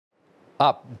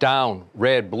Up, down,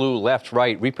 red, blue, left,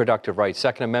 right, reproductive rights,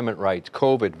 Second Amendment rights,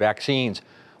 COVID, vaccines,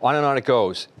 on and on it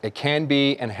goes. It can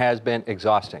be and has been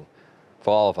exhausting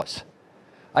for all of us.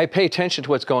 I pay attention to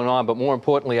what's going on, but more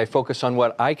importantly, I focus on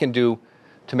what I can do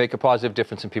to make a positive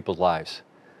difference in people's lives.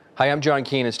 Hi, I'm John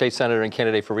Keenan, State Senator and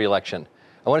candidate for re-election.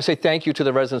 I want to say thank you to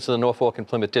the residents of the Norfolk and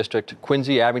Plymouth District,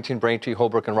 Quincy, Abington, Braintree,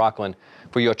 Holbrook, and Rockland,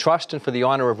 for your trust and for the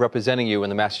honor of representing you in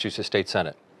the Massachusetts State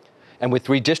Senate. And with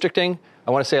redistricting,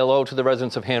 I want to say hello to the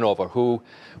residents of Hanover, who,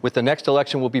 with the next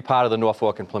election, will be part of the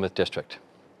Norfolk and Plymouth District.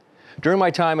 During my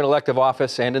time in elective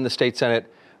office and in the State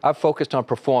Senate, I've focused on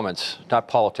performance, not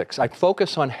politics. I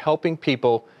focus on helping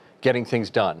people getting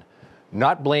things done,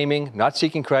 not blaming, not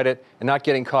seeking credit, and not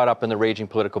getting caught up in the raging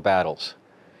political battles.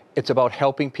 It's about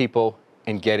helping people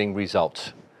and getting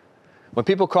results. When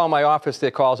people call my office,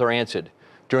 their calls are answered.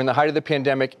 During the height of the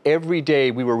pandemic, every day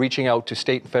we were reaching out to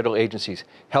state and federal agencies,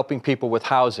 helping people with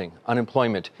housing,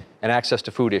 unemployment, and access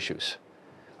to food issues.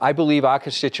 I believe our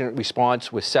constituent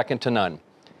response was second to none,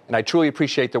 and I truly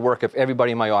appreciate the work of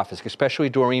everybody in my office, especially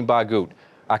Doreen Bargoot,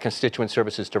 our Constituent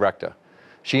Services Director.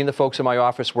 She and the folks in my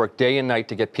office worked day and night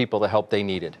to get people the help they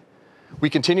needed. We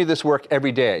continue this work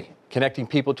every day, connecting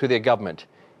people to their government.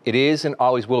 It is and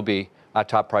always will be our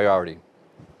top priority.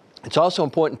 It's also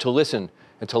important to listen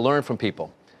and to learn from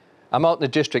people. I'm out in the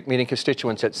district meeting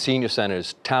constituents at senior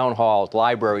centers, town halls,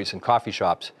 libraries, and coffee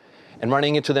shops, and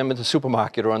running into them at the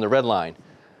supermarket or on the Red Line.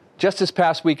 Just this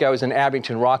past week, I was in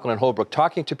Abington, Rockland, and Holbrook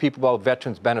talking to people about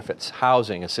veterans' benefits,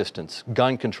 housing assistance,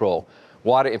 gun control,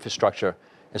 water infrastructure,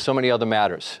 and so many other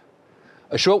matters.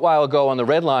 A short while ago on the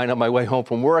Red Line on my way home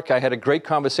from work, I had a great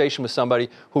conversation with somebody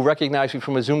who recognized me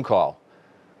from a Zoom call.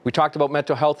 We talked about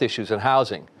mental health issues and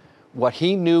housing. What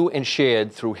he knew and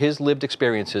shared through his lived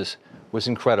experiences was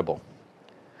incredible.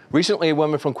 Recently, a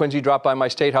woman from Quincy dropped by my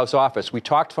State House office. We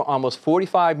talked for almost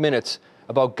 45 minutes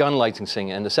about gun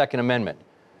licensing and the Second Amendment.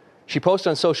 She posted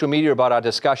on social media about our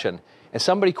discussion, and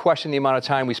somebody questioned the amount of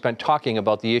time we spent talking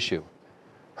about the issue.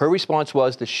 Her response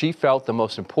was that she felt the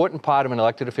most important part of an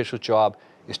elected official's job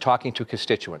is talking to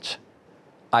constituents.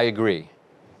 I agree.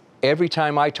 Every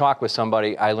time I talk with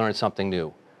somebody, I learn something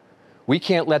new. We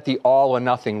can't let the all or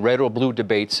nothing, red or blue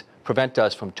debates prevent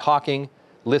us from talking,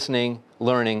 listening,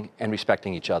 learning, and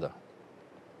respecting each other.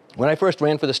 When I first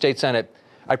ran for the State Senate,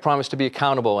 I promised to be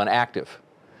accountable and active.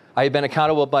 I have been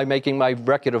accountable by making my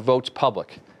record of votes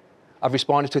public. I've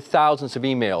responded to thousands of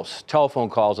emails, telephone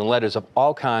calls, and letters of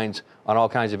all kinds on all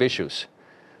kinds of issues.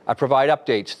 I provide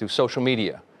updates through social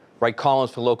media, write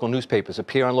columns for local newspapers,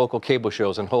 appear on local cable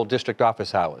shows, and hold district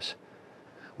office hours.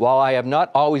 While I have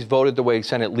not always voted the way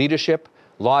Senate leadership,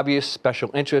 lobbyists, special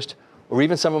interest, or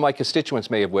even some of my constituents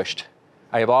may have wished,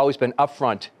 I have always been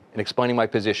upfront in explaining my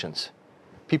positions.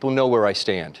 People know where I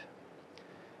stand.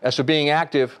 As for being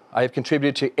active, I have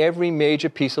contributed to every major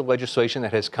piece of legislation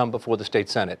that has come before the State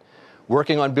Senate,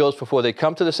 working on bills before they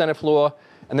come to the Senate floor,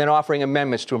 and then offering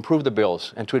amendments to improve the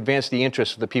bills and to advance the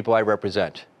interests of the people I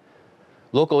represent.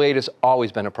 Local aid has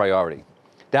always been a priority.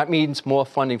 That means more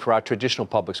funding for our traditional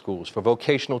public schools, for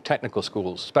vocational technical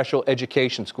schools, special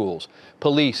education schools,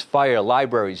 police, fire,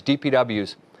 libraries,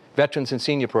 DPWs, veterans and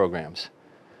senior programs.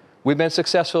 We've been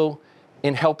successful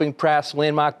in helping pass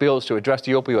landmark bills to address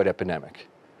the opioid epidemic.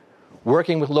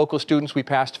 Working with local students, we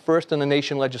passed first in the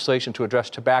nation legislation to address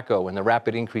tobacco and the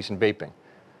rapid increase in vaping.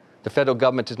 The federal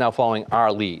government is now following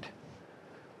our lead.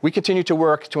 We continue to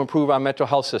work to improve our mental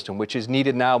health system, which is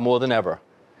needed now more than ever,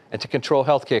 and to control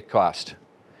healthcare costs.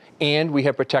 And we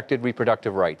have protected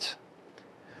reproductive rights.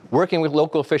 Working with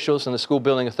local officials and the School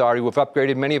Building Authority, we've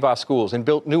upgraded many of our schools and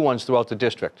built new ones throughout the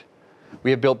district.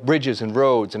 We have built bridges and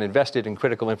roads and invested in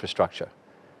critical infrastructure.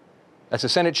 As the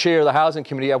Senate Chair of the Housing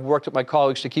Committee, I've worked with my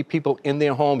colleagues to keep people in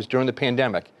their homes during the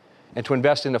pandemic and to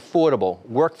invest in affordable,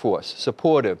 workforce,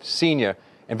 supportive, senior,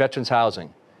 and veterans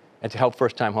housing, and to help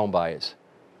first-time home buyers.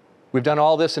 We've done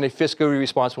all this in a fiscally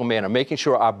responsible manner, making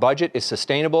sure our budget is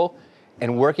sustainable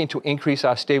and working to increase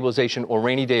our stabilization or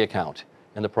rainy day account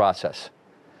in the process.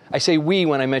 I say we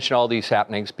when I mention all these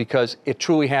happenings because it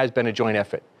truly has been a joint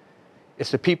effort. It's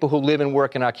the people who live and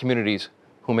work in our communities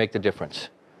who make the difference.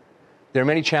 There are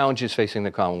many challenges facing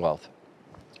the Commonwealth.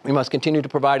 We must continue to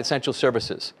provide essential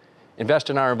services,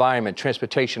 invest in our environment,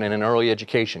 transportation, and in early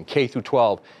education, K through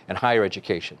 12, and higher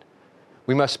education.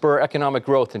 We must spur economic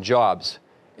growth and jobs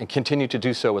and continue to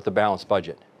do so with a balanced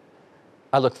budget.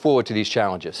 I look forward to these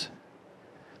challenges.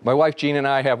 My wife Jean and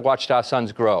I have watched our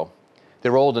sons grow.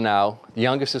 They're older now. The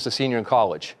youngest is a senior in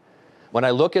college. When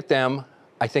I look at them,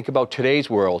 I think about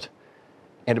today's world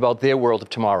and about their world of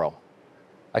tomorrow.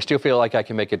 I still feel like I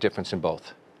can make a difference in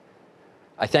both.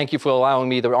 I thank you for allowing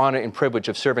me the honor and privilege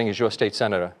of serving as your state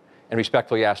senator, and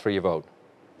respectfully ask for your vote.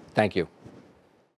 Thank you.